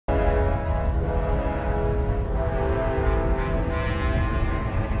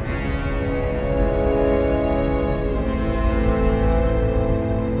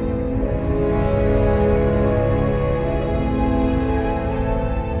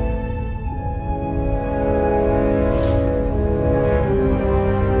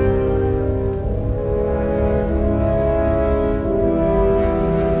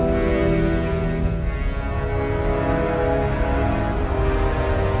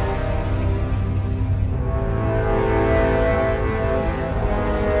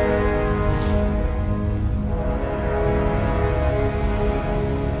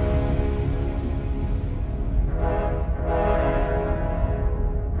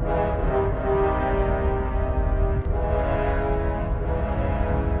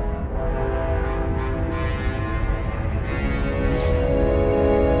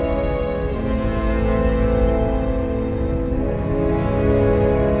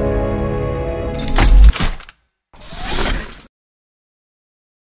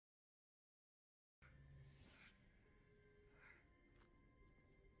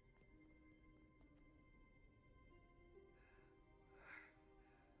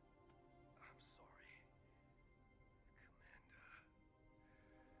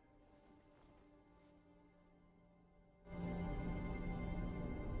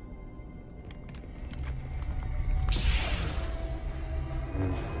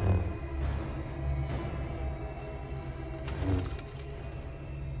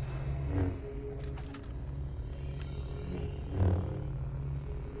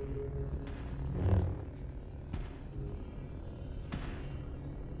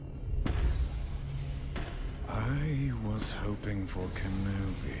I was hoping for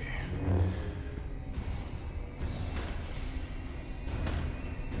Kenobi.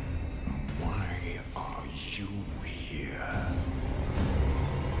 Why are you here?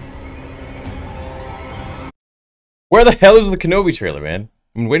 Where the hell is the Kenobi trailer, man?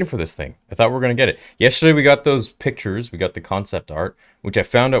 I've been waiting for this thing. I thought we were going to get it. Yesterday we got those pictures. We got the concept art, which I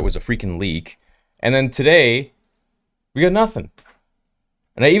found out was a freaking leak. And then today, we got nothing.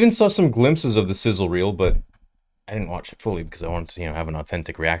 And I even saw some glimpses of the sizzle reel, but I didn't watch it fully because I wanted to, have an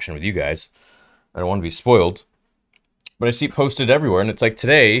authentic reaction with you guys. I don't want to be spoiled. But I see it posted everywhere, and it's like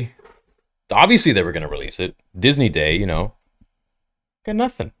today, obviously they were going to release it. Disney Day, Got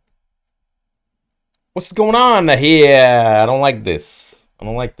nothing. What's going on here? I don't like this. I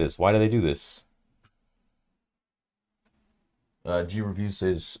don't like this. Why do they do this? G Review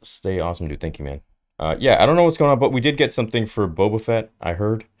says, stay awesome, dude. Thank you, man. Yeah, I don't know what's going on, but we did get something for Boba Fett, I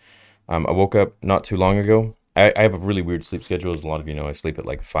heard. I woke up not too long ago. I have a really weird sleep schedule, as a lot of you know. I sleep at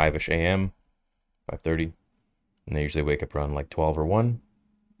like 5-ish a.m., 5:30. And I usually wake up around like 12 or 1.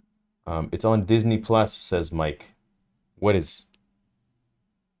 It's on Disney Plus, says Mike. What is...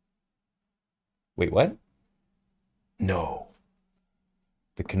 Wait, what? No.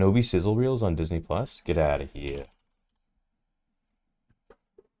 The Kenobi sizzle reels on Disney Plus? Get out of here.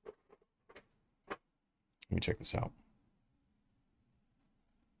 Let me check this out.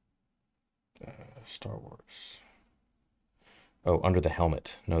 Star Wars. Oh, Under the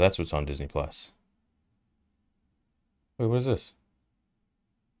Helmet. No, that's what's on Disney Plus. Wait, what is this?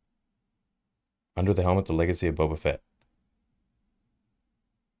 Under the Helmet, The Legacy of Boba Fett.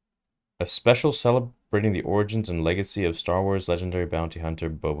 A special celebrating the origins and legacy of Star Wars legendary bounty hunter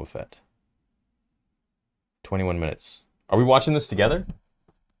Boba Fett. 21 minutes. Are we watching this together?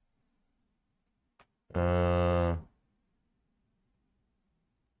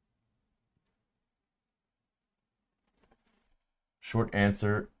 Short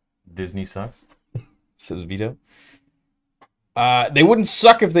answer, Disney sucks, says Vito. They wouldn't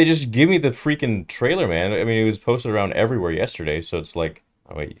suck if they just give me the freaking trailer, man. I mean, it was posted around everywhere yesterday, so it's like...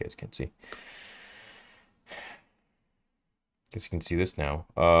 Oh, wait, you guys can't see. Guess you can see this now.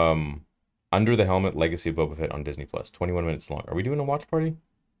 Under the Helmet, Legacy of Boba Fett on Disney Plus. 21 minutes long. Are we doing a watch party?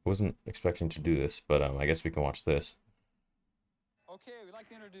 I wasn't expecting to do this, but I guess we can watch this. Okay, we'd like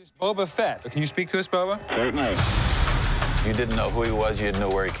to introduce Boba Fett. Can you speak to us, Boba? Certainly. You didn't know who he was, you didn't know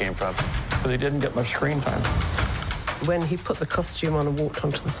where he came from. But he didn't get much screen time. When he put the costume on and walked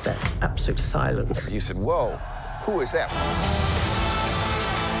onto the set, absolute silence. You said, whoa, who is that?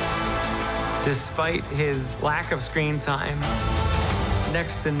 Despite his lack of screen time,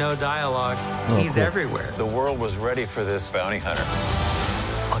 next to no dialogue, he's everywhere. The world was ready for this bounty hunter.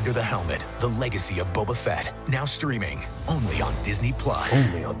 Under the Helmet, The Legacy of Boba Fett, now streaming only on Disney Plus.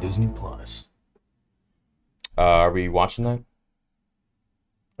 Only on Disney Plus. Are we watching that?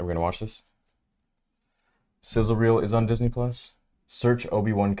 Are we gonna watch this? Sizzle Reel is on Disney Plus. Search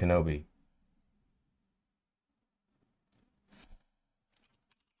Obi-Wan Kenobi.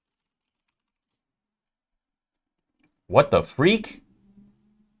 What the freak?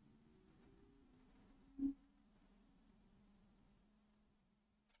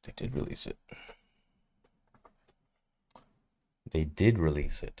 They did release it. They did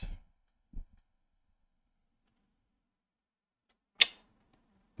release it.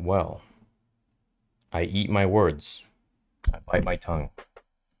 Well, I eat my words. I bite my tongue.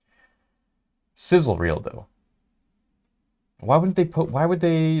 Sizzle Reel, though. Why wouldn't they why would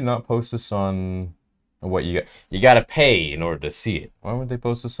they not post this on what you gotta pay in order to see it? Why would they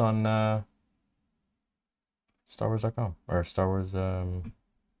post this on StarWars.com or Star Wars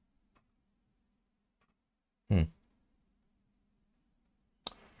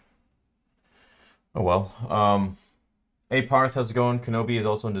Oh well. Hey Parth, how's it going? Kenobi is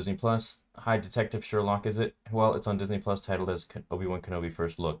also on Disney Plus. Hi, Detective Sherlock, is it? Well, it's on Disney Plus, titled as Obi-Wan Kenobi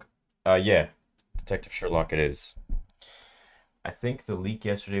First Look. Yeah, Detective Sherlock it is. I think the leak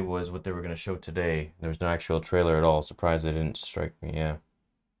yesterday was what they were going to show today. There was no actual trailer at all. Surprised it didn't strike me. Yeah,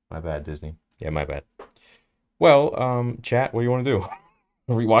 my bad, Disney. Yeah, my bad. Well, chat, what do you want to do?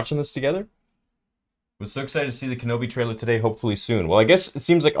 Are we watching this together? I was so excited to see the Kenobi trailer today, hopefully soon. Well, I guess it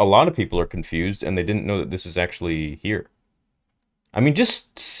seems like a lot of people are confused and they didn't know that this is actually here. I mean,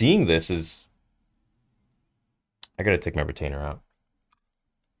 just seeing this is... I gotta take my retainer out.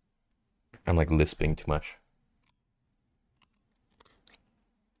 I'm like lisping too much.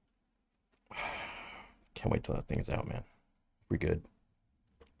 Can't wait till that thing's out, man. We're good.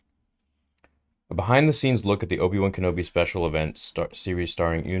 A behind-the-scenes look at the Obi-Wan Kenobi special event series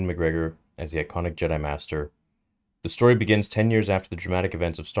starring Ewan McGregor as the iconic Jedi Master. The story begins 10 years after the dramatic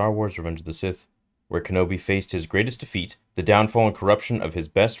events of Star Wars: Revenge of the Sith, where Kenobi faced his greatest defeat, the downfall and corruption of his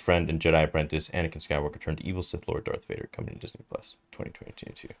best friend and Jedi apprentice, Anakin Skywalker turned evil Sith Lord Darth Vader, coming to Disney Plus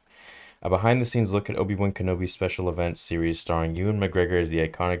 2022. A behind-the-scenes look at Obi-Wan Kenobi's special event series starring Ewan McGregor as the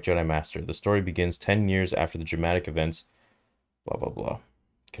iconic Jedi Master. The story begins 10 years after the dramatic events, blah, blah, blah.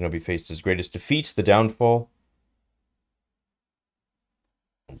 Kenobi faced his greatest defeat, the downfall...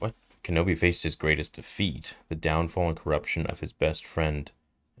 What? Kenobi faced his greatest defeat, the downfall and corruption of his best friend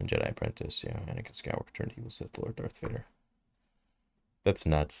and Jedi apprentice. Yeah, Anakin Skywalker turned evil Sith Lord Darth Vader. That's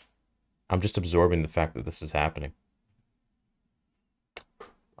nuts. I'm just absorbing the fact that this is happening.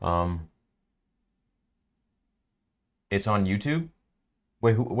 It's on YouTube?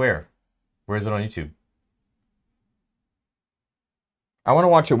 Wait, where? Where is it on YouTube? I want to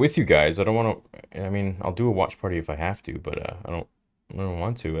watch it with you guys. I don't want to... I mean, I'll do a watch party if I have to, but I don't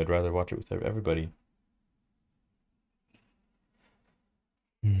want to. I'd rather watch it with everybody.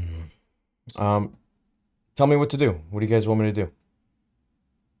 Tell me what to do. What do you guys want me to do? What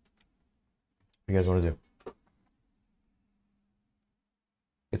do you guys want to do?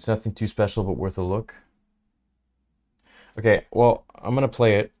 It's nothing too special, but worth a look. Okay, well, I'm gonna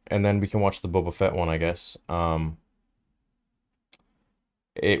play it, and then we can watch the Boba Fett one, I guess.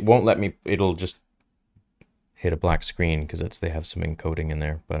 It won't let me... It'll just hit a black screen, because they have some encoding in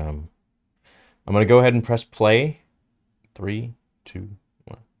there. But, I'm gonna go ahead and press play. 3, 2,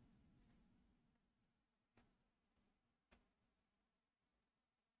 1.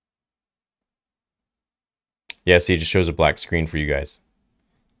 Yeah, see, it just shows a black screen for you guys.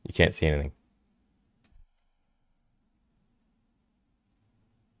 You can't see anything.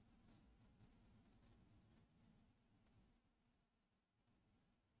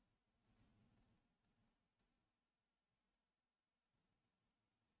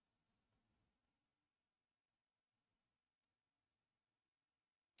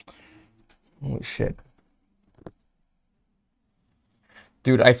 Holy shit.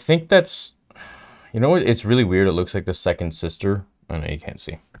 Dude, I think that's... You know what? It's really weird. It looks like the second sister. Oh, no, you can't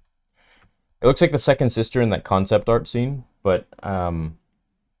see. It looks like the second sister in that concept art scene, but I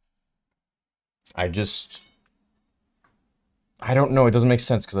don't know. It doesn't make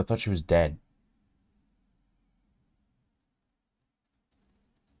sense because I thought she was dead.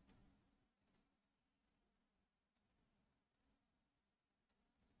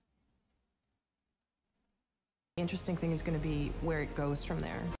 The interesting thing is going to be where it goes from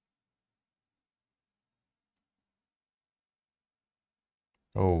there.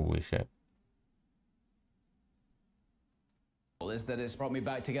 Holy shit. Is that it's brought me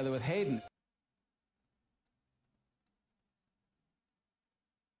back together with Hayden.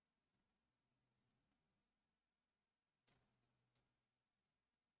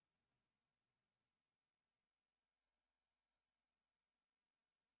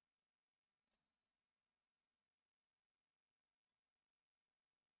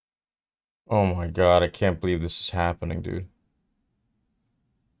 Oh my god, I can't believe this is happening, dude.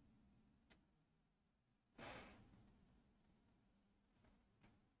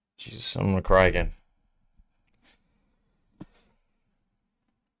 Jesus, I'm gonna cry again.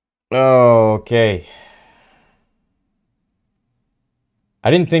 Oh, okay.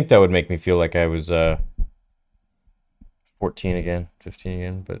 I didn't think that would make me feel like I was 14 again, 15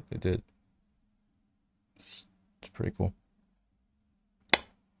 again, but it did. It's pretty cool.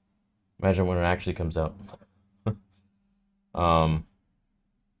 Imagine when it actually comes out. You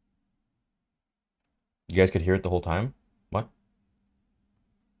guys could hear it the whole time? What?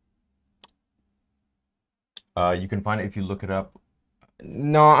 You can find it if you look it up.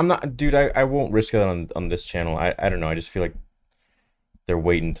 No, I'm not, dude. I won't risk it on this channel. I don't know. I just feel like they're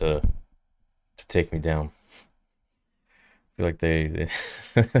waiting to take me down. I feel like they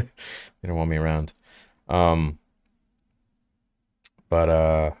they don't want me around. But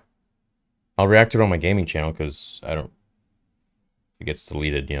I'll react to it on my gaming channel because I don't. If it gets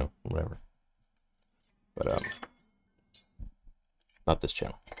deleted, you know, whatever. But not this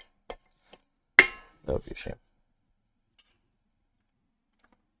channel. That would be a shame.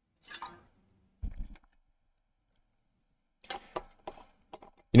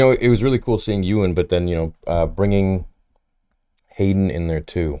 You know, it was really cool seeing Ewan, but then, you know, bringing Hayden in there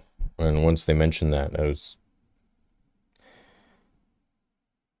too. And once they mentioned that, I was...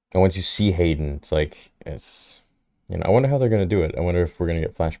 And once you see Hayden, it's like, it's... You know, I wonder how they're going to do it. I wonder if we're going to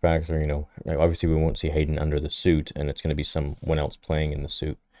get flashbacks or, you know... Obviously, we won't see Hayden under the suit, and it's going to be someone else playing in the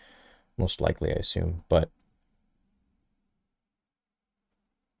suit. most likely, I assume. But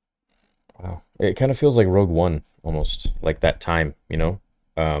wow, it kind of feels like Rogue One, almost like that time, you know,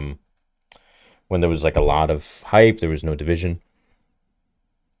 when there was like a lot of hype, there was no division.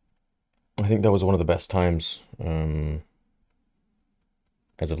 I think that was one of the best times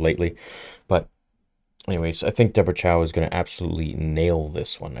as of lately. But anyways, I think Deborah Chow is going to absolutely nail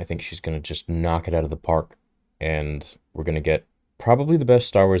this one. I think she's going to just knock it out of the park, and we're going to get probably the best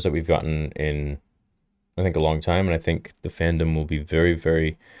Star Wars that we've gotten in, I think, a long time, and I think the fandom will be very,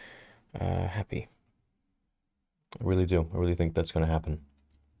 very happy. I really do. I really think that's going to happen.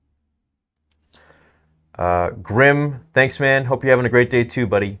 Grim, thanks, man. Hope you're having a great day too,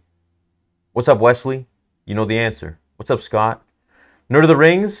 buddy. What's up, Wesley? You know the answer. What's up, Scott? Nerd of the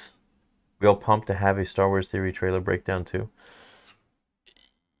Rings? We all pumped to have a Star Wars Theory trailer breakdown too.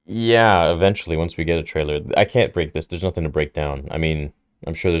 Yeah, eventually, once we get a trailer. I can't break this. There's nothing to break down. I mean,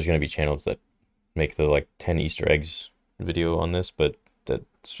 I'm sure there's going to be channels that make the, like, 10 Easter eggs video on this, but that's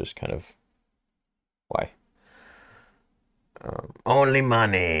just kind of why. Only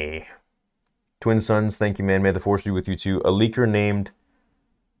money. Twin Sons, thank you, man. May the Force be with you, too. A leaker named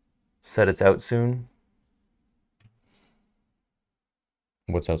said it's out soon.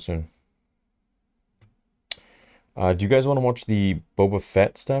 What's out soon? Do you guys want to watch the Boba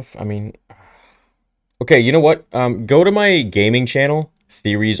Fett stuff? I mean, okay, you know what? Go to my gaming channel,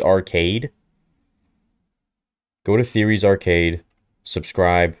 Theories Arcade. Go to Theories Arcade,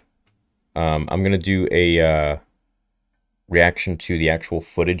 subscribe. I'm going to do a reaction to the actual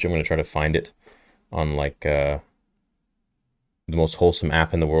footage. I'm going to try to find it on, like, the most wholesome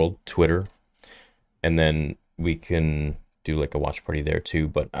app in the world, Twitter. And then we can do, like, a watch party there, too.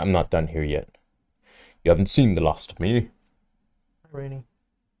 But I'm not done here yet. You haven't seen the last of me. Hi, Rainy.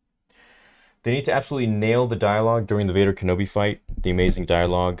 They need to absolutely nail the dialogue during the Vader Kenobi fight. The amazing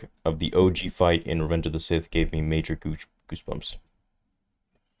dialogue of the OG fight in Revenge of the Sith gave me major goosebumps.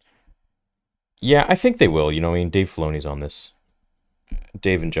 Yeah, I think they will. You know, I mean, Dave Filoni's on this.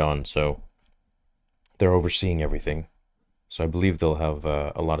 Dave and John, so they're overseeing everything. So I believe they'll have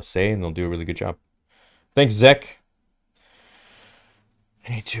a lot of say, and they'll do a really good job. Thanks, Zek.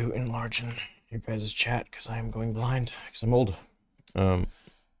 I need to enlarge your guys' chat because I am going blind because I'm old.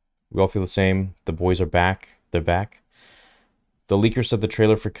 We all feel the same. The boys are back. They're back. The leaker said the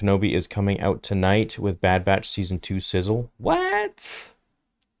trailer for Kenobi is coming out tonight with Bad Batch Season 2 sizzle. What?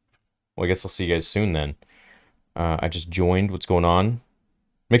 Well, I guess I'll see you guys soon then. I just joined. What's going on?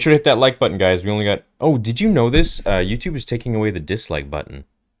 Make sure to hit that like button, guys. We only got... Oh, did you know this? YouTube is taking away the dislike button.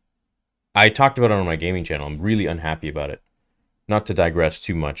 I talked about it on my gaming channel. I'm really unhappy about it. Not to digress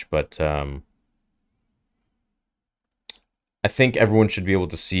too much, but... I think everyone should be able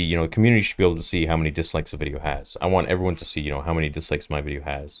to see, you know, the community should be able to see how many dislikes a video has. I want everyone to see, you know, how many dislikes my video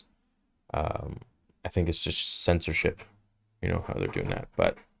has. I think it's just censorship, you know, how they're doing that.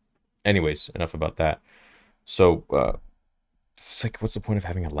 But anyways, enough about that. So, it's like, what's the point of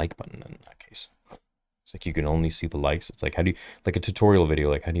having a like button in that case? It's like you can only see the likes. It's like, how do you, like a tutorial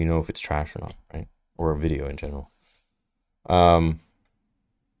video, like how do you know if it's trash or not, right? Or a video in general. But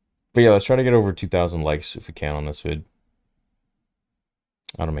yeah, let's try to get over 2,000 likes if we can on this vid.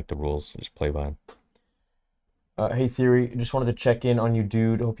 I don't make the rules, I just play by them. Hey Theory, just wanted to check in on you,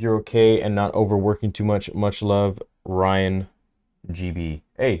 dude. Hope you're okay and not overworking too much. Much love, Ryan GB.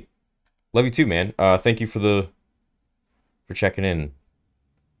 Hey, love you too, man. Thank you for checking in.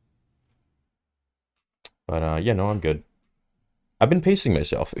 But yeah, no, I'm good. I've been pacing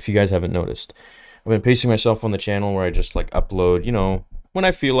myself, if you guys haven't noticed. I've been pacing myself on the channel where I just like upload, you know, when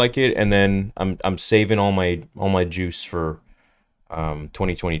I feel like it, and then I'm saving all my juice for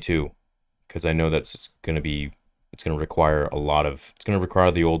 2022, because I know it's going to require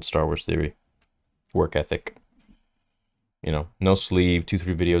the old Star Wars Theory work ethic. You know, no sleep,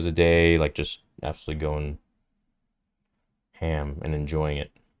 2-3 videos a day, like just absolutely going ham and enjoying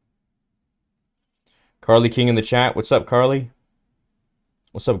it. Carly King in the chat. What's up, Carly?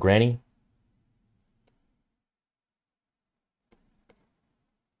 What's up, Granny?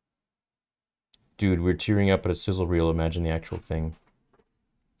 Dude, we're tearing up at a sizzle reel. Imagine the actual thing.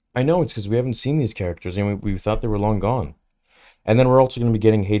 I know, it's because we haven't seen these characters, and we thought they were long gone. And then we're also going to be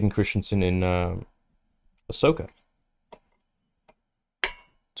getting Hayden Christensen in Ahsoka.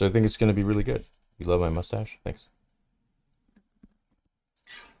 So I think it's going to be really good. You love my mustache? Thanks.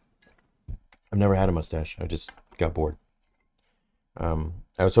 I've never had a mustache. I just got bored. I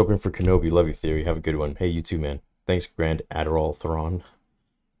was hoping for Kenobi. Love you, Theory. Have a good one. Hey, you too, man. Thanks, Grand Adderall Thrawn.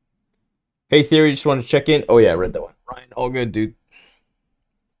 Hey, Theory, just wanted to check in. Oh, yeah, I read that one. Ryan, all good, dude.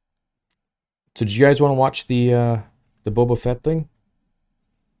 So did you guys want to watch the Boba Fett thing?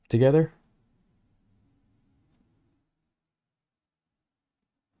 together.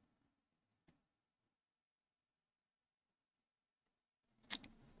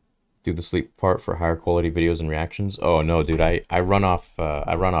 Do the sleep part for higher quality videos and reactions. Oh no, dude, I run off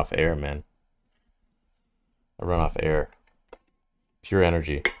air, man. I run off air. Pure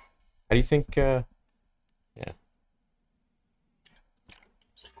energy. How do you think yeah.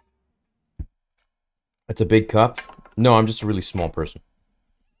 It's a big cup? No, I'm just a really small person.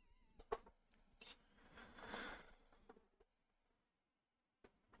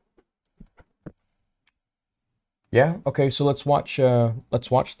 Yeah, okay, so let's watch the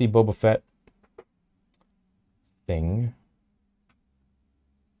Boba Fett thing.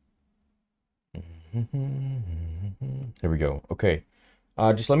 Here we go. Okay.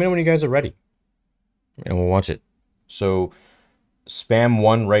 Just let me know when you guys are ready. And we'll watch it. So spam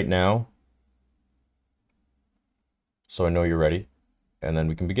 1 right now. So I know you're ready. And then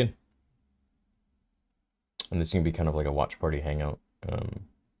we can begin. And this is gonna be kind of like a watch party hangout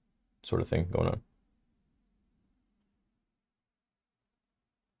sort of thing going on.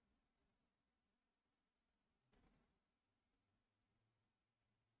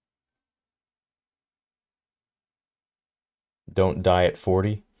 Don't die at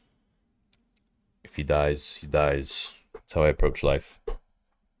 40. If he dies, he dies. That's how I approach life.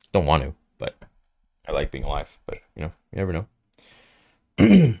 Don't want to, but I like being alive. But, you know, you never know.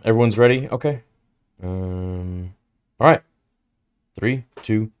 Everyone's ready? Okay. All right. 3,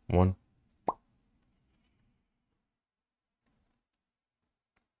 2, 1.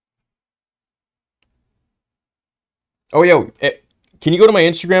 Oh, yo, can you go to my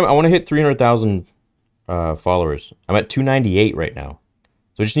Instagram? I want to hit 300,000 followers. I'm at 298 right now.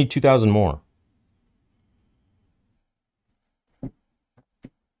 So I just need 2,000 more.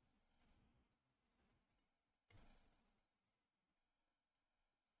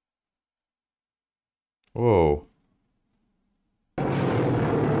 Whoa.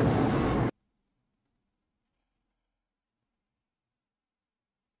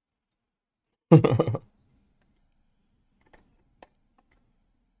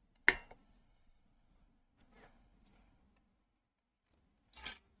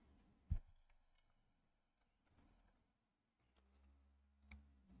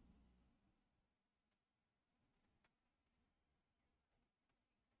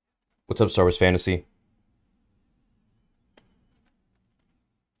 What's up, Star Wars Fantasy?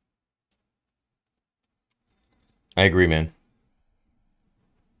 I agree, man.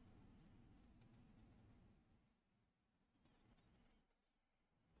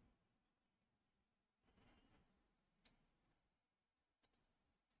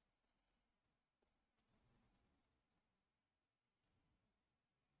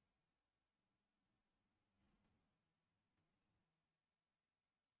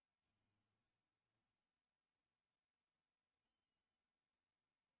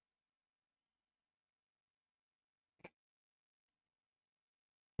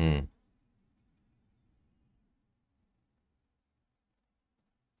 Hmm.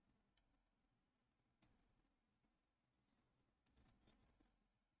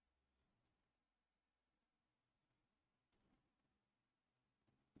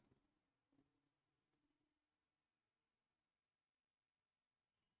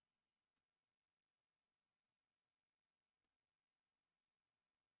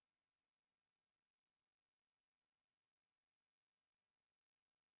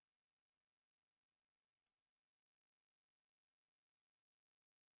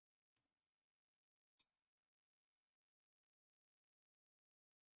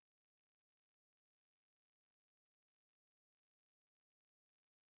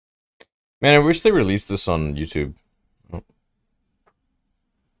 Man, I wish they released this on YouTube. Oh.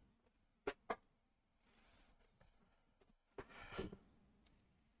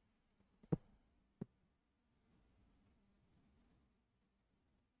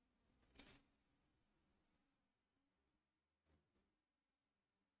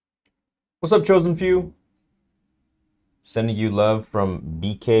 What's up, Chosen Few? Sending you love from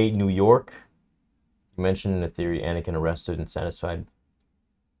BK, New York. You mentioned in the theory Anakin arrested and satisfied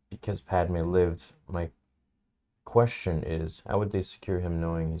because Padme lived. My question is, how would they secure him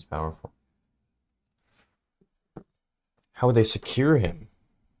knowing he's powerful? How would they secure him?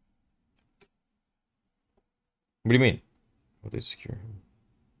 What do you mean? How would they secure him?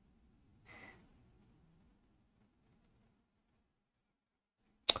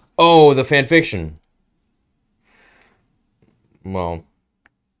 Oh, the fan fiction. Well,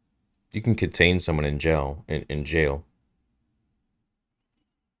 you can contain someone in jail. In jail.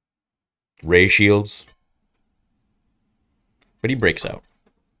 Ray shields. But he breaks out.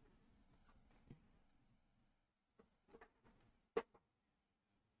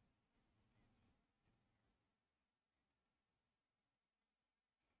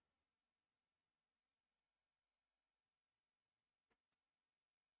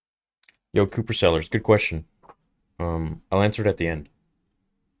 Yo, Cooper Sellers, good question. I'll answer it at the end.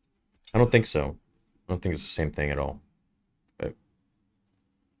 I don't think so. I don't think it's the same thing at all. But...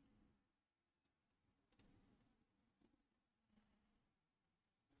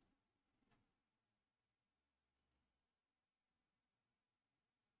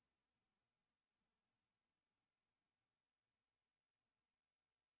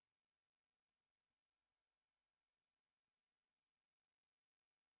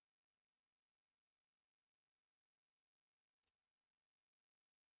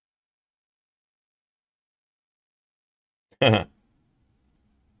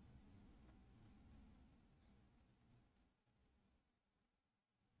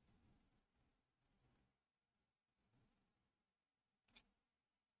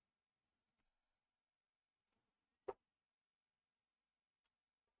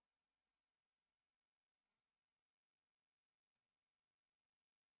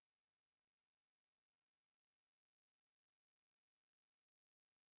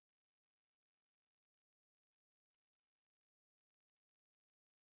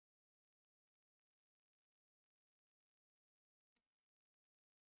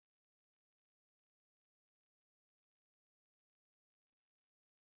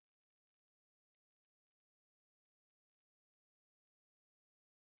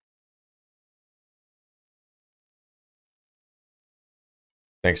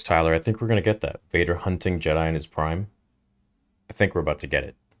 Thanks, Tyler. I think we're gonna get that. Vader hunting Jedi in his prime. I think we're about to get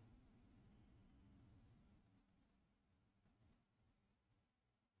it.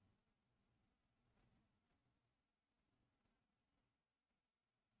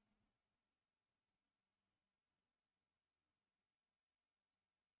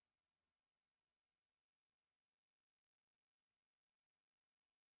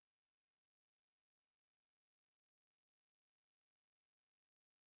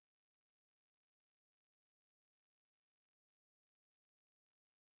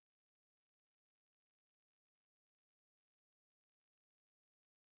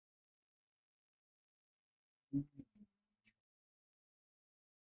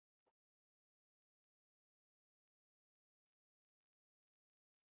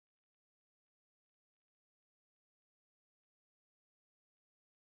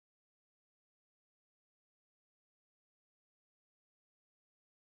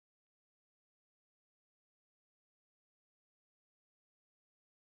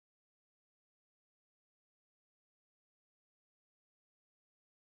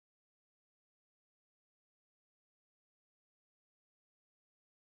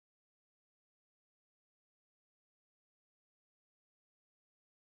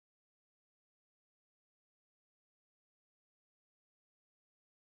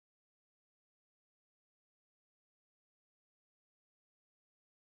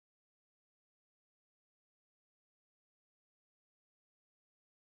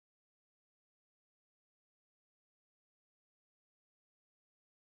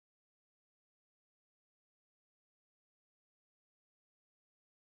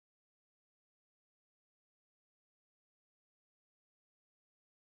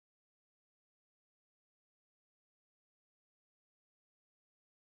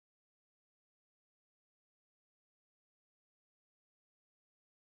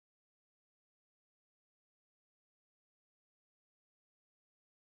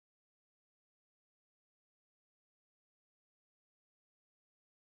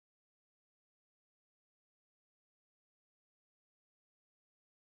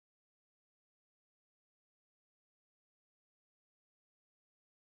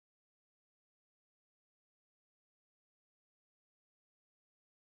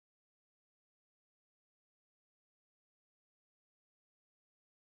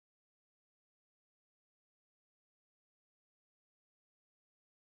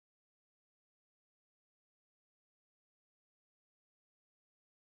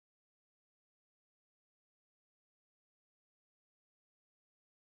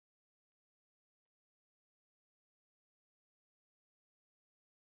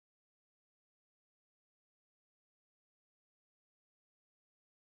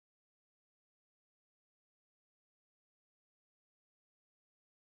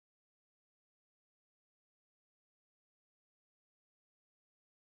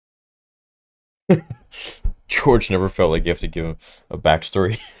 George never felt like you have to give him a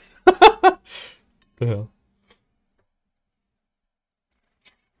backstory. The hell?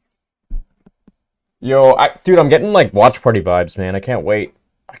 Yo, dude, I'm getting like watch party vibes, man. I can't wait.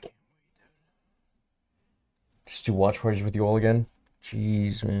 Just do watch parties with you all again.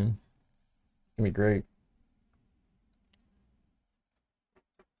 Jeez, man. It's gonna be great.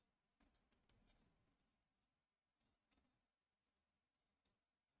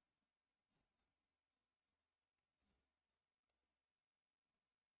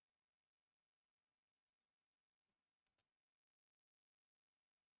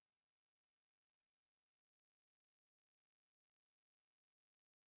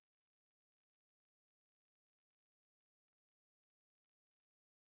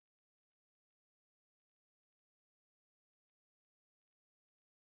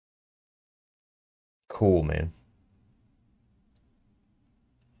 Cool, man.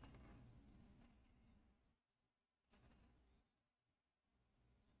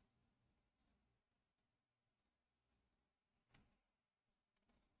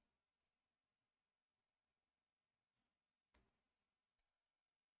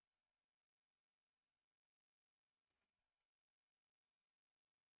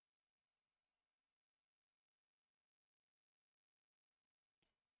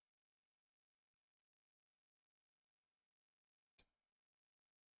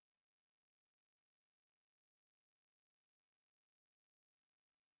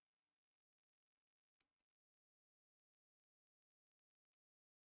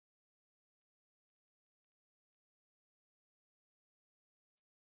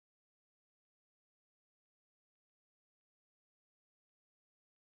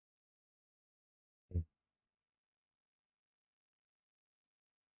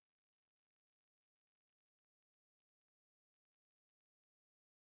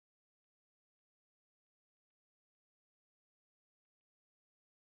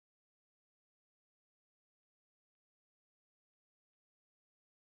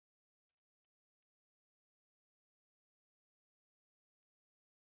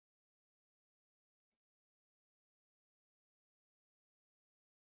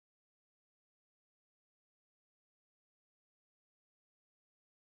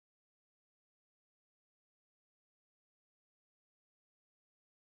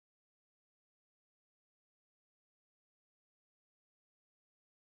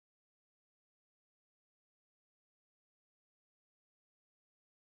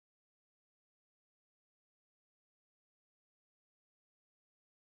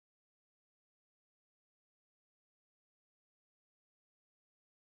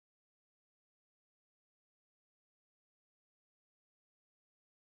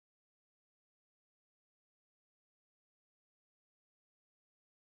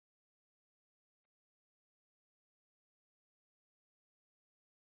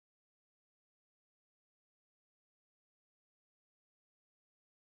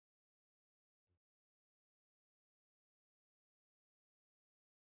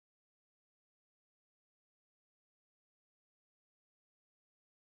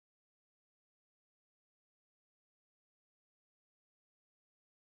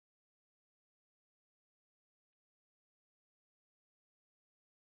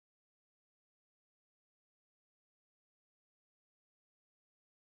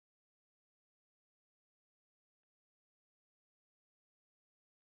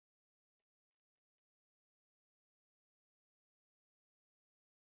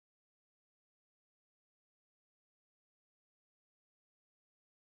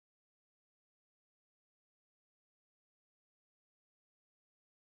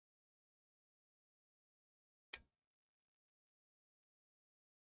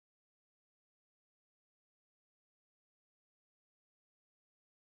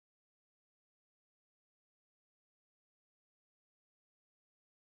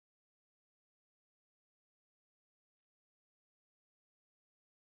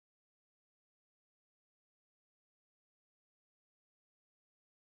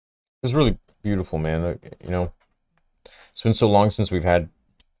 It's really beautiful, man. You know, it's been so long since we've had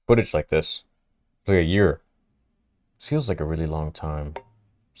footage like this. Like a year. Feels like a really long time.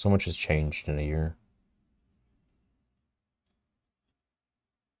 So much has changed in a year.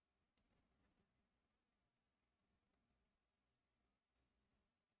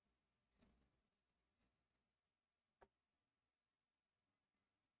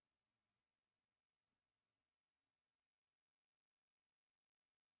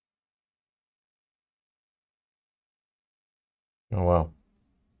 Oh, wow.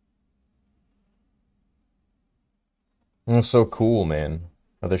 That's so cool, man.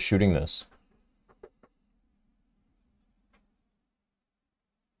 How they're shooting this.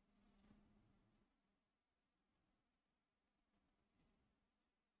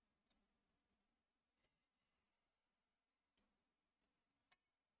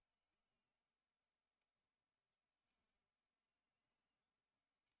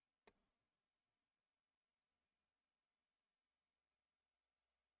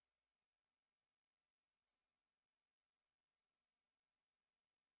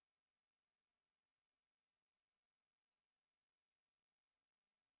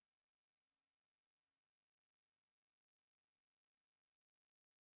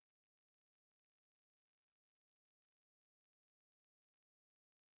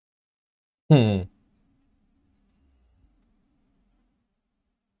 Hmm.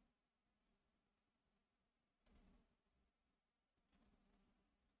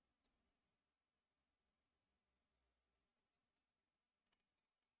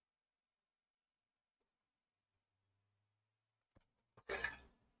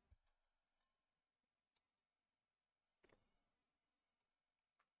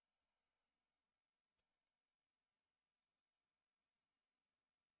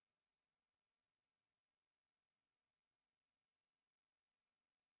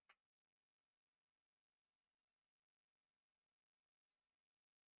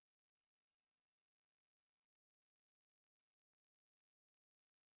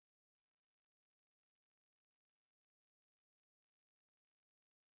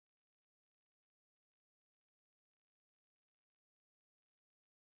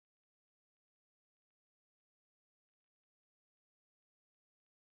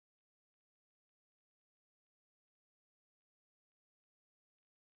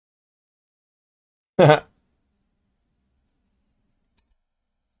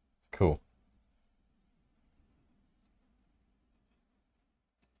 Cool.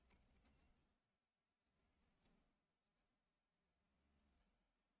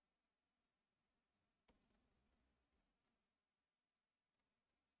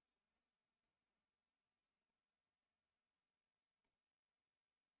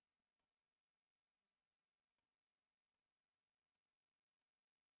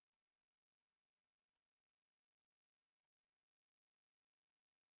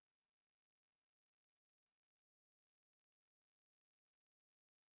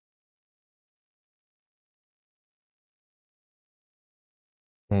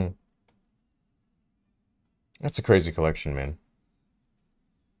 Hmm. That's a crazy collection, man.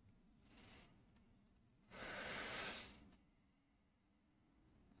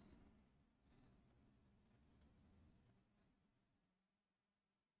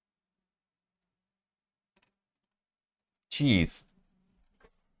 Jeez.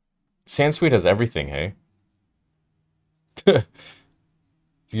 Sansweet has everything, hey?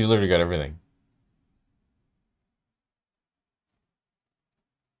 You literally got everything.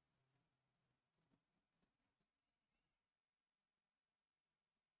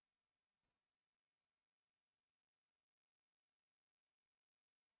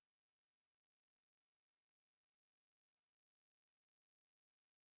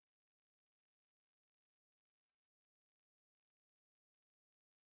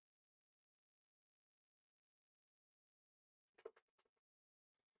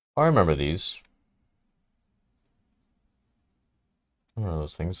 Oh, I remember these. I remember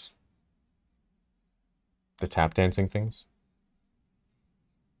those things. The tap dancing things.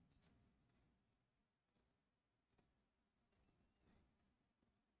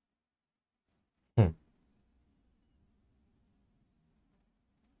 Hmm.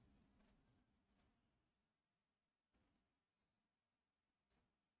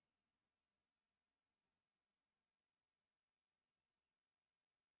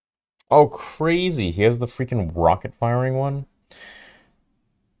 Oh, crazy. He has the freaking rocket firing one.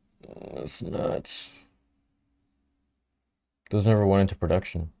 That's nuts. Those never went into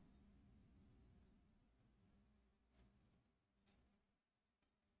production.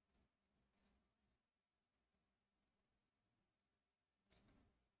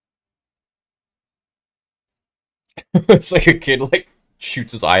 It's like a kid like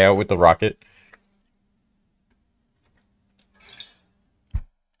shoots his eye out with the rocket.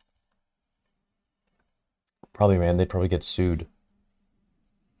 Probably, man. They'd probably get sued.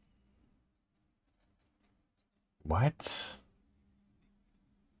 What?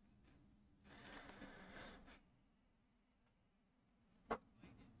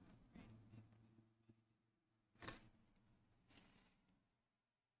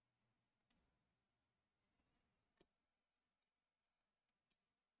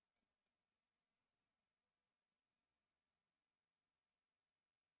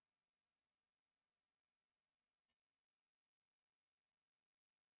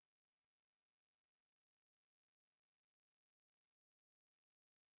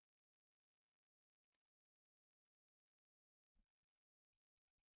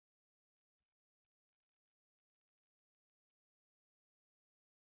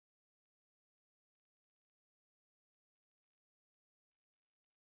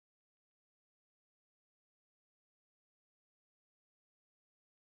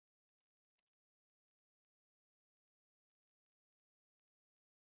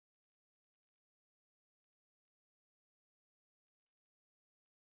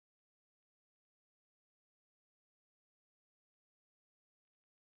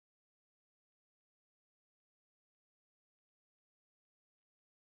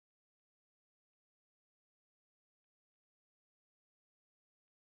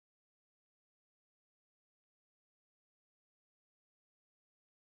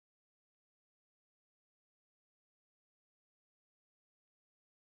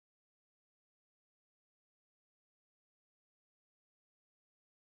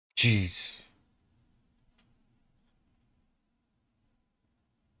 Jeez.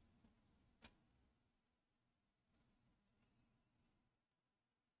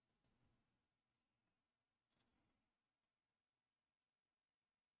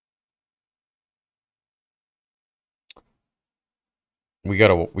 We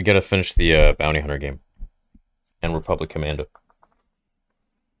gotta finish the Bounty Hunter game and Republic Commando.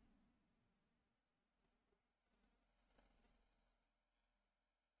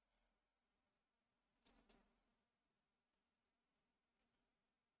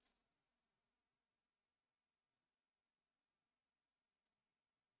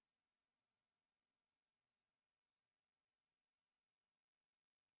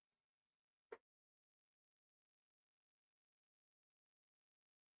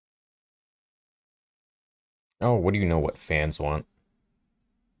 Oh, what do you know what fans want?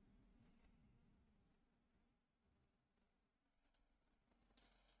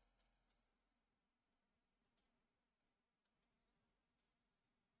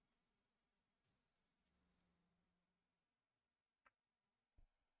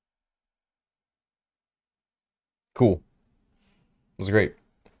 Cool. It was great.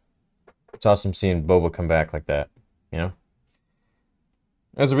 It's awesome seeing Boba come back like that, you know?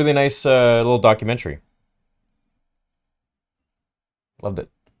 It was a really nice little documentary. Loved it.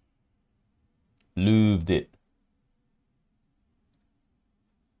 Loved it.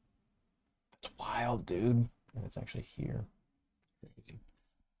 That's wild, dude. And it's actually here.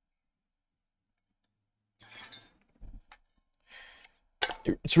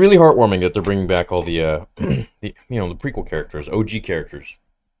 It's really heartwarming that they're bringing back all the, the prequel characters, OG characters.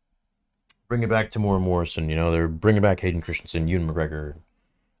 Bring it back to more Morrison, you know, they're bringing back Hayden Christensen, Ewan McGregor.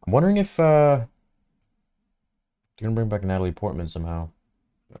 I'm wondering if, they're gonna bring back Natalie Portman somehow.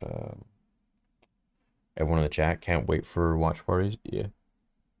 But, everyone in the chat can't wait for watch parties. Yeah.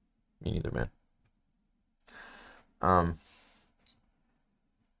 Me neither, man.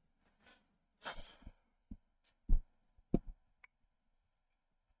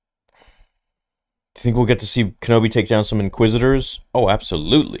 Do you think we'll get to see Kenobi take down some Inquisitors? Oh,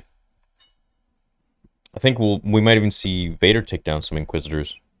 absolutely. I think we might even see Vader take down some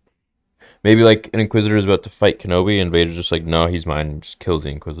Inquisitors. Maybe like an Inquisitor is about to fight Kenobi and Vader's just like, no, he's mine, and just kills the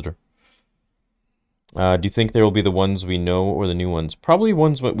Inquisitor. Do you think there will be the ones we know or the new ones? Probably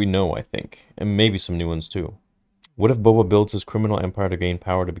ones that we know, I think. And maybe some new ones too. What if Boba builds his criminal empire to gain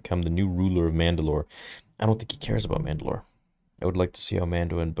power to become the new ruler of Mandalore? I don't think he cares about Mandalore. I would like to see how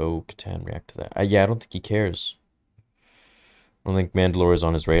Mando and Bo-Katan react to that. Yeah, I don't think he cares. I don't think Mandalore is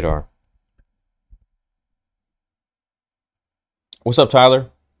on his radar. What's up, Tyler?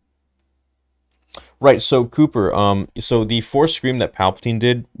 Right, so Cooper, so the Force Scream that Palpatine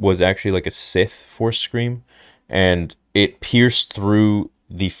did was actually like a Sith Force Scream, and it pierced through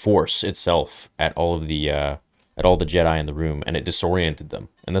the Force itself at all the Jedi in the room, and it disoriented them.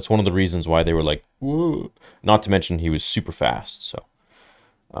 And that's one of the reasons why they were like, whoa. Not to mention he was super fast, so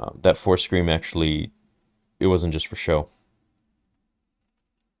that Force Scream actually, it wasn't just for show.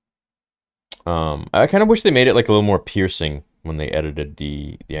 I kind of wish they made it like a little more piercing when they edited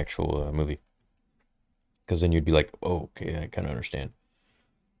the actual movie. Because then you'd be like, oh, okay, I kind of understand.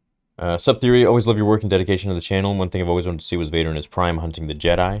 Sub Theory, always love your work and dedication to the channel. One thing I've always wanted to see was Vader in his prime hunting the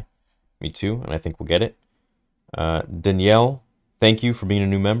Jedi. Me too, and I think we'll get it. Danielle, thank you for being a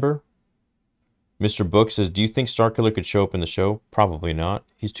new member. Mr. Book says, do you think Starkiller could show up in the show? Probably not.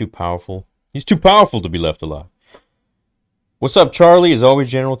 He's too powerful. He's too powerful to be left alive. What's up, Charlie? As always,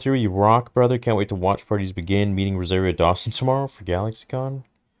 General Theory, you rock, brother. Can't wait to watch parties begin. Meeting Rosario Dawson tomorrow for GalaxyCon.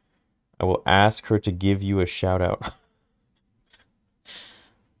 I will ask her to give you a shout out.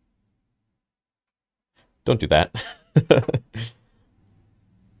 Don't do that.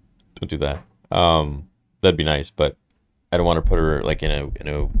 Don't do that. That'd be nice, but I don't want to put her like in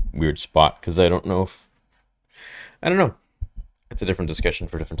a weird spot because I don't know. It's a different discussion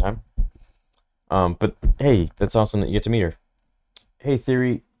for a different time. But hey, that's awesome that you get to meet her. Hey,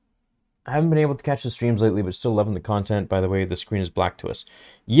 Theory. I haven't been able to catch the streams lately, but still loving the content. By the way, the screen is black to us.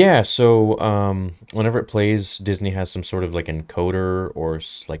 Yeah, so whenever it plays, Disney has some sort of like encoder or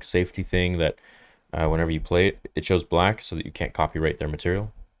like safety thing that whenever you play it, it shows black so that you can't copyright their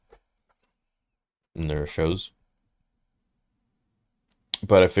material in their shows.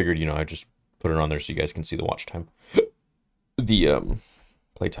 But I figured, you know, I just put it on there so you guys can see the watch time. The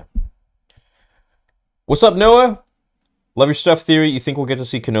playtime. What's up, Noah? Love your stuff, Theory. You think we'll get to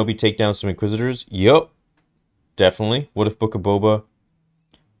see Kenobi take down some Inquisitors? Yup. Definitely. What if Book of Boba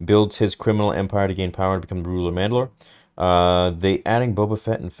builds his criminal empire to gain power and become the ruler of Mandalore? They adding Boba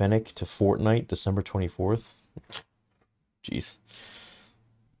Fett and Fennec to Fortnite, December 24th. Jeez.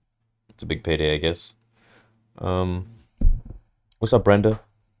 It's a big payday, I guess. What's up, Brenda?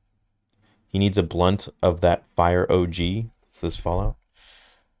 He needs a blunt of that fire OG, says Fallout.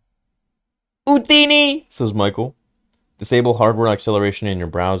 Utini, says Michael. Disable hardware acceleration in your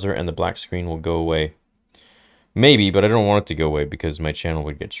browser and the black screen will go away. Maybe, but I don't want it to go away because my channel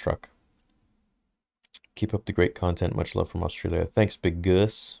would get struck. Keep up the great content. Much love from Australia. Thanks, Big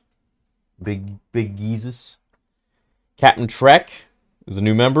Gus. Big Jesus. Captain Trek is a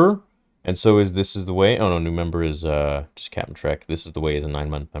new member. And so is This Is the Way. Oh, no, new member is just Captain Trek. This Is the Way is a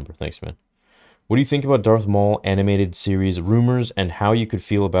 9-month member. Thanks, man. What do you think about Darth Maul animated series rumors and how you could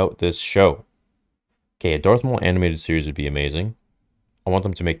feel about this show? Okay, a Darth Maul animated series would be amazing. I want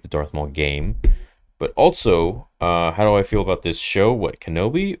them to make the Darth Maul game. But also, how do I feel about this show? What,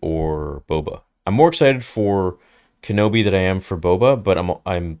 Kenobi or Boba? I'm more excited for Kenobi than I am for Boba, but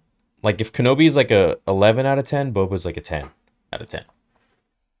I'm like, if Kenobi is like a 11 out of 10, Boba's like a 10 out of 10.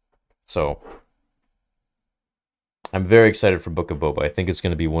 So I'm very excited for Book of Boba. I think it's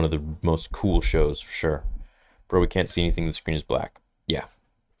going to be one of the most cool shows for sure. Bro, we can't see anything. The screen is black. Yeah.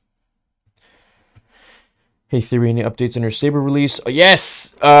 Hey, Theory, any updates on your Saber release?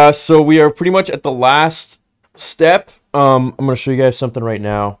 Yes! So we are pretty much at the last step. I'm going to show you guys something right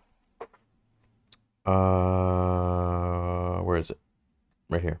now. Where is it?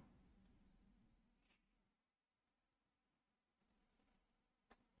 Right here.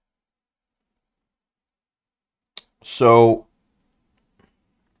 So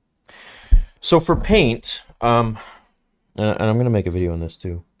for paint, and I'm going to make a video on this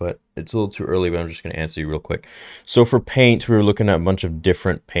too, but it's a little too early, but I'm just going to answer you real quick. So for paint, we were looking at a bunch of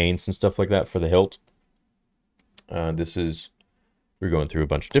different paints and stuff like that for the hilt. We're going through a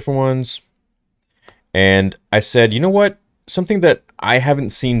bunch of different ones. And I said, you know what? Something that I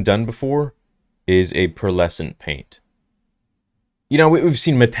haven't seen done before is a pearlescent paint. You know, we've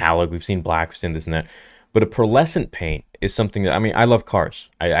seen metallic, we've seen black, we've seen this and that. But a pearlescent paint is something that, I mean, I love cars.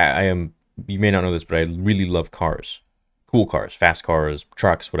 I am, you may not know this, but I really love cars. Cool cars, fast cars,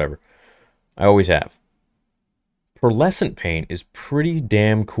 trucks, whatever. I always have. Pearlescent paint is pretty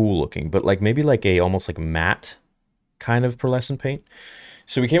damn cool looking, but like maybe like a almost like matte kind of pearlescent paint.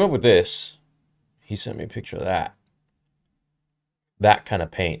 So we came up with this. He sent me a picture of that. That kind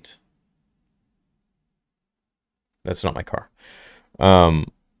of paint. That's not my car.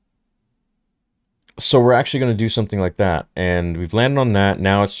 So we're actually going to do something like that, and we've landed on that.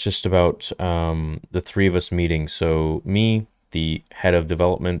 Now it's just about the three of us meeting. So me, the head of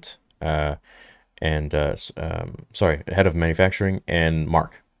development, head of manufacturing, and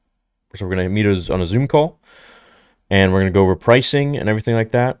Mark. So we're going to meet us on a Zoom call, and we're going to go over pricing and everything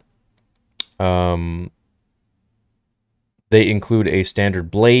like that. They include a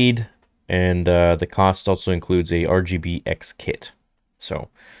standard blade, and the cost also includes a RGBX kit. So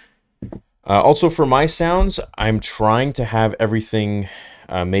also for my sounds, I'm trying to have everything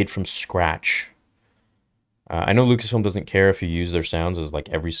made from scratch. I know Lucasfilm doesn't care if you use their sounds, as like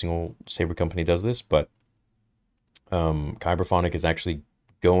every single Saber company does this, but Kyberphonic is actually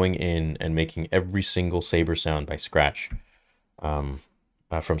going in and making every single Saber sound by scratch, from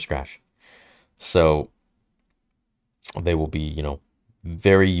scratch. So they will be, you know,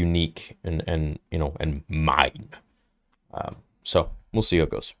 very unique and you know, and mine. So we'll see how it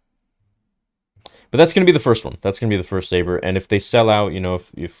goes. But that's going to be the first one. That's going to be the first Saber. And if they sell out, you know,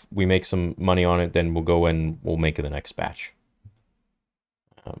 if we make some money on it, then we'll go and we'll make it the next batch.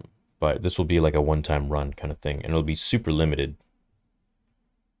 But this will be like a one-time run kind of thing. And it'll be super limited.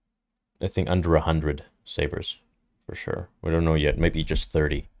 I think under 100 Sabers for sure. We don't know yet. Maybe just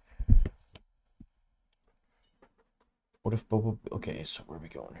 30. What if Boba... Okay, so where are we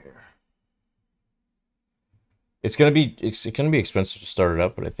going here? It's gonna be expensive to start it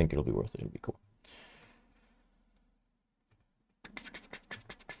up, but I think it'll be worth it. It'll be cool.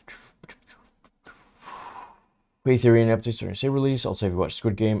 Hey, Theory and updates during Saber release. Also, have you watched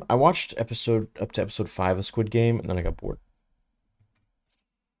Squid Game? I watched up to episode 5 of Squid Game, and then I got bored.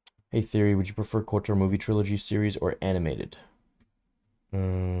 Hey, Theory, would you prefer KOTOR movie trilogy series or animated?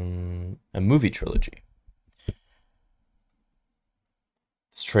 A movie trilogy.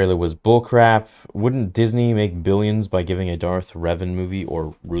 This trailer was bullcrap. Wouldn't Disney make billions by giving a Darth Revan movie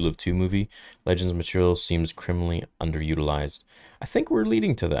or Rule of Two movie? Legends material seems criminally underutilized. I think we're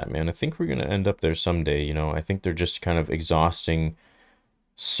leading to that, man. I think we're going to end up there someday, you know. I think they're just kind of exhausting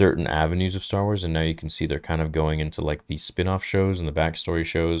certain avenues of Star Wars, and now you can see they're kind of going into like the spin-off shows and the backstory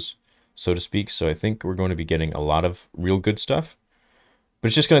shows, so to speak. So I think we're going to be getting a lot of real good stuff, but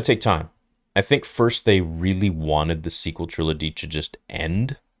it's just going to take time. I think first they really wanted the sequel trilogy to just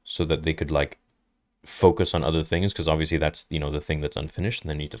end so that they could like focus on other things, because obviously that's, you know, the thing that's unfinished and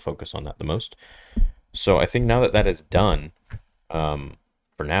they need to focus on that the most. So I think now that that is done,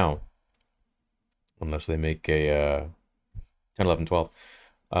 for now, unless they make a 10, 11, 12,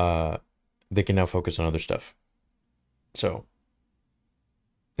 they can now focus on other stuff. So,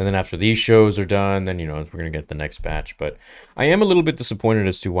 and then after these shows are done, then, you know, we're going to get the next batch. But I am a little bit disappointed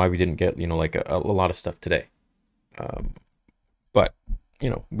as to why we didn't get, you know, like a lot of stuff today. But, you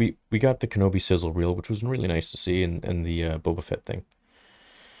know, we got the Kenobi sizzle reel, which was really nice to see, and the Boba Fett thing.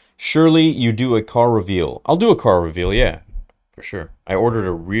 Surely you do a car reveal. I'll do a car reveal, yeah, for sure. I ordered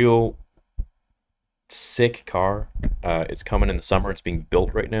a real sick car. It's coming in the summer. It's being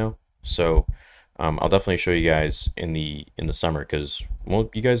built right now. So I'll definitely show you guys in the summer, because, well,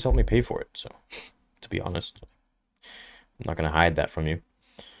 you guys helped me pay for it. So, to be honest, I'm not going to hide that from you.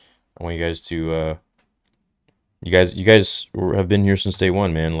 I want you guys to, you guys have been here since day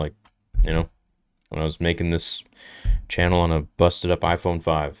one, man. Like, you know, when I was making this channel on a busted up iPhone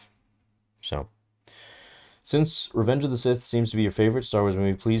 5. So, since Revenge of the Sith seems to be your favorite Star Wars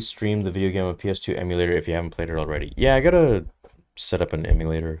movie, please stream the video game on PS2 emulator if you haven't played it already. Yeah, I gotta set up an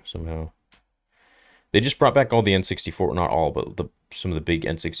emulator somehow. They just brought back all the N64, not all, but some of the big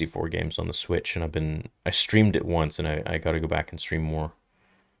N64 games on the Switch, and I streamed it once, and I gotta go back and stream more.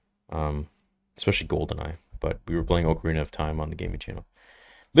 Especially GoldenEye, but we were playing Ocarina of Time on the gaming channel.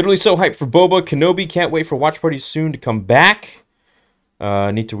 Literally so hyped for Boba Kenobi. Can't wait for watch parties soon to come back.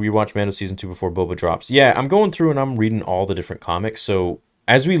 Need to rewatch Mando Season 2 before Boba drops. Yeah, I'm going through and I'm reading all the different comics. So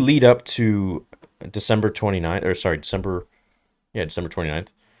as we lead up to December 29th, or sorry, December 29th,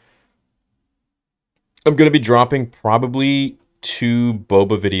 I'm going to be dropping probably 2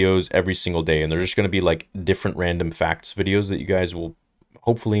 Boba videos every single day. And they're just going to be like different random facts videos that you guys will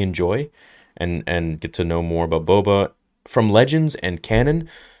hopefully enjoy and get to know more about Boba from Legends and canon.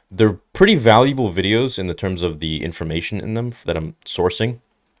 They're pretty valuable videos in the terms of the information in them that I'm sourcing.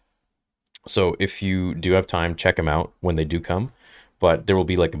 So if you do have time, check them out when they do come. But there will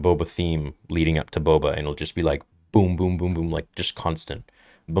be like a Boba theme leading up to Boba, and it'll just be like boom, boom, boom, boom, like just constant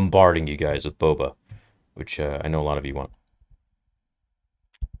bombarding you guys with Boba, which I know a lot of you want.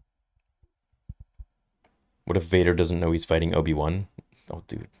 What if Vader doesn't know he's fighting Obi-Wan? Oh,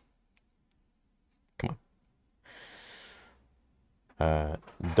 dude. Come on.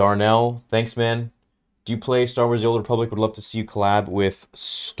 Darnell, thanks, man. Do you play Star Wars The Old Republic? Would love to see you collab with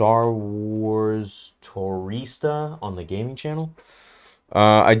Star Wars Tourista on the gaming channel.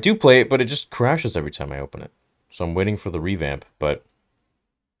 I do play it, but it just crashes every time I open it. So I'm waiting for the revamp, but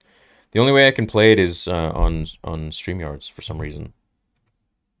the only way I can play it is on StreamYards for some reason.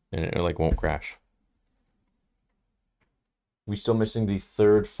 And it like won't crash. We still missing the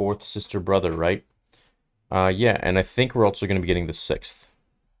 3rd, 4th sister brother, right? Yeah, and I think we're also going to be getting the 6th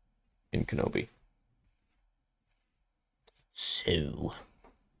in Kenobi. So,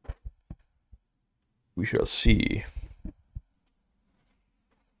 we shall see.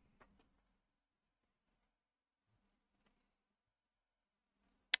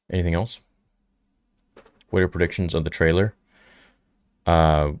 Anything else? What are predictions of the trailer?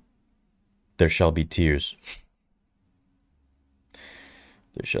 There shall be tears.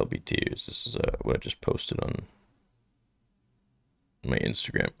 There shall be tears. This is what I just posted on my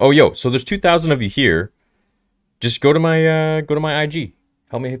Instagram. Oh, yo, so there's 2,000 of you here. Just go to my IG.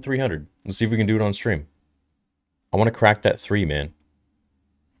 Help me hit 300. Let's see if we can do it on stream. I want to crack that 3, man.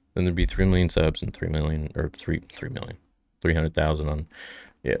 Then there'd be 3 million subs and 3 million, or 3 million. 300,000 on,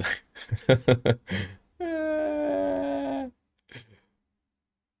 yeah. If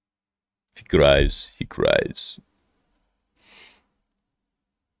he cries, he cries.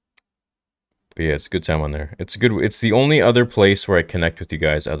 But yeah, it's a good time on there. It's the only other place where I connect with you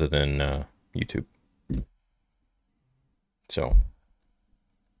guys other than YouTube. So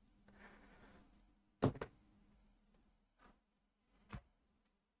let's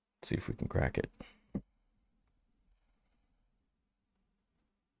see if we can crack it.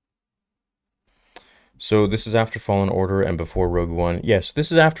 So this is after Fallen Order and before Rogue One. Yes,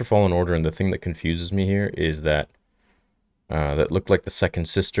 this is after Fallen Order, and the thing that confuses me here is that that looked like the second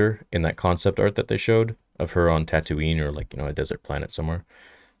sister in that concept art that they showed of her on Tatooine, or like, you know, a desert planet somewhere.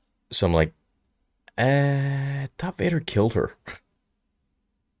 So I'm like, I thought Vader killed her.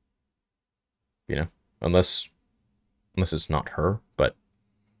 You know, unless it's not her, but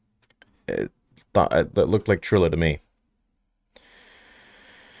that looked like Trilla to me.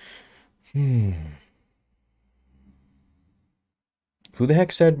 Who the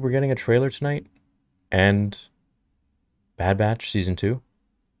heck said we're getting a trailer tonight? And Bad Batch Season 2? Is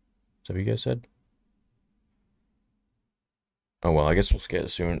that what you guys said? Oh, well, I guess we'll get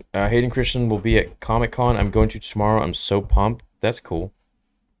it soon. Hayden Christian will be at Comic-Con. I'm going to tomorrow. I'm so pumped. That's cool.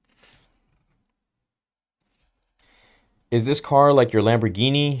 Is this car like your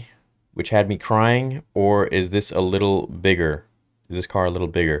Lamborghini, which had me crying, or is this a little bigger? Is this car a little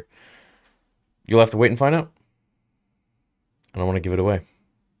bigger? You'll have to wait and find out. I don't want to give it away.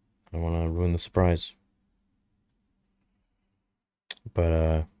 I don't want to ruin the surprise.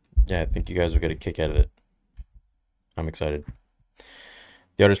 But, yeah, I think you guys will get a kick out of it. I'm excited.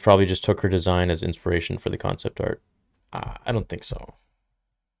 The artist probably just took her design as inspiration for the concept art. I don't think so.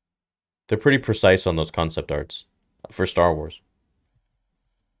 They're pretty precise on those concept arts for Star Wars.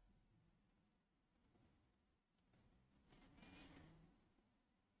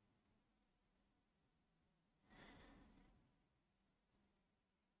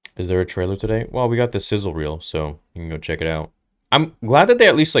 Is there a trailer today? Well, we got the sizzle reel, so you can go check it out. I'm glad that they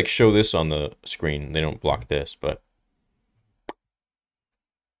at least like show this on the screen. They don't block this, but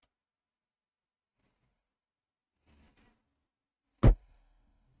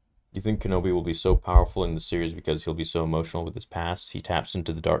you think Kenobi will be so powerful in the series because he'll be so emotional with his past? He taps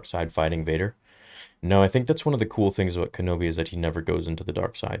into the dark side fighting Vader? No, I think that's one of the cool things about Kenobi is that he never goes into the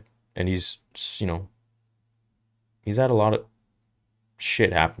dark side. And he's, you know, he's had a lot of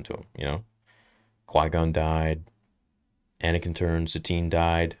shit happen to him, you know? Qui-Gon died. Anakin turned. Satine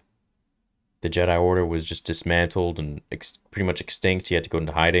died. The Jedi Order was just dismantled and pretty much extinct. He had to go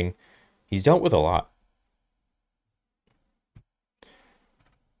into hiding. He's dealt with a lot.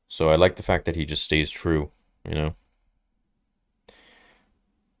 So I like the fact that he just stays true, you know?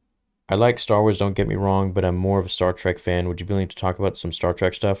 I like Star Wars, don't get me wrong, but I'm more of a Star Trek fan. Would you be willing to talk about some Star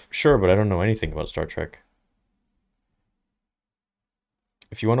Trek stuff? Sure, but I don't know anything about Star Trek.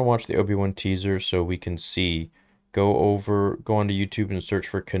 If you want to watch the Obi-Wan teaser so we can see, go onto YouTube and search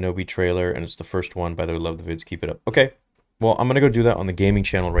for Kenobi trailer, and it's the first one. By the way, love the vids, keep it up. Okay, well, I'm going to go do that on the gaming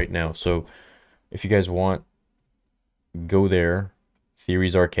channel right now. So if you guys want, go there,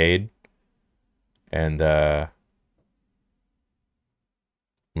 Theories Arcade, and I'm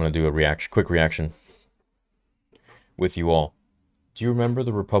going to do a quick reaction with you all. Do you remember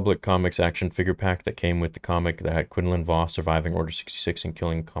the Republic Comics action figure pack that came with the comic that had Quinlan Voss surviving Order 66 and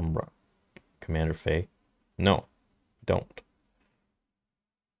killing Commander Faye? No, don't.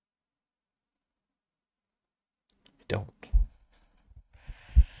 Don't.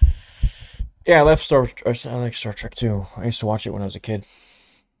 Yeah, I like Star Trek too. I used to watch it when I was a kid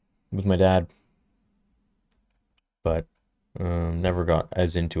with my dad, but never got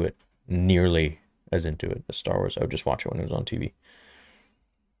as into it, nearly as into it as Star Wars. I would just watch it when it was on TV.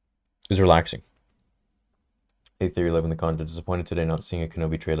 It was relaxing. Hey, Theory 11 the content. Disappointed today not seeing a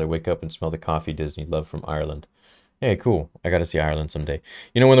Kenobi trailer. Wake up and smell the coffee Disney love from Ireland. Hey, cool. I got to see Ireland someday.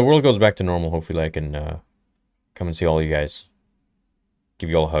 You know, when the world goes back to normal, hopefully I can come and see all you guys. Give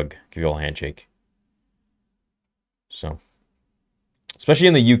you all a hug. Give you all a handshake. So, especially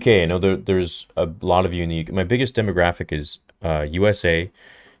in the UK. I know there's a lot of you in the UK. My biggest demographic is USA,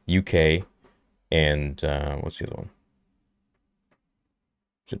 UK, and what's the other one?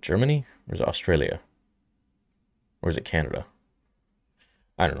 Is it Germany? Or is it Australia? Or is it Canada?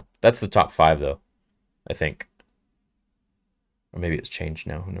 I don't know. That's the top 5, though, I think. Or maybe it's changed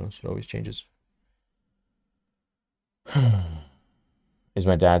now. Who knows? It always changes. Is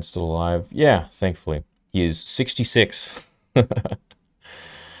my dad still alive? Yeah, thankfully. He is 66.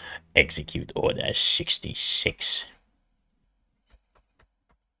 Execute Order 66.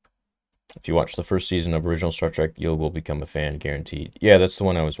 If you watch the first season of original Star Trek, you will become a fan, guaranteed. Yeah, that's the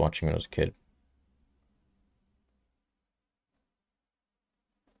one I was watching when I was a kid.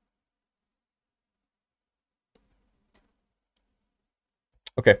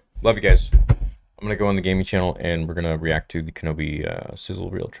 Okay, love you guys. I'm going to go on the gaming channel and we're going to react to the Kenobi sizzle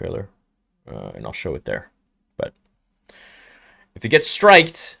reel trailer. And I'll show it there. But if you get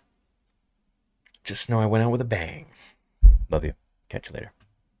striked, just know I went out with a bang. Love you. Catch you later.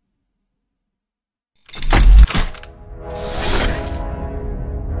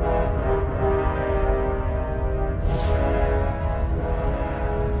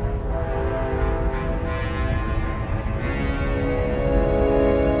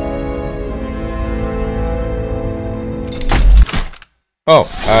 Oh,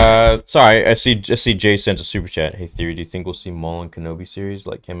 sorry. I see Jay sent a super chat. Hey, Theory, do you think we'll see Maul and Kenobi series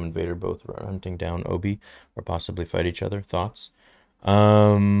like him and Vader both hunting down Obi, or possibly fight each other? Thoughts?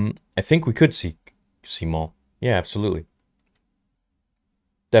 I think we could see Maul. Yeah, absolutely.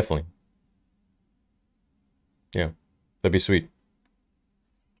 Definitely. Yeah, that'd be sweet.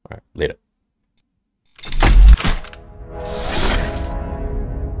 All right, later.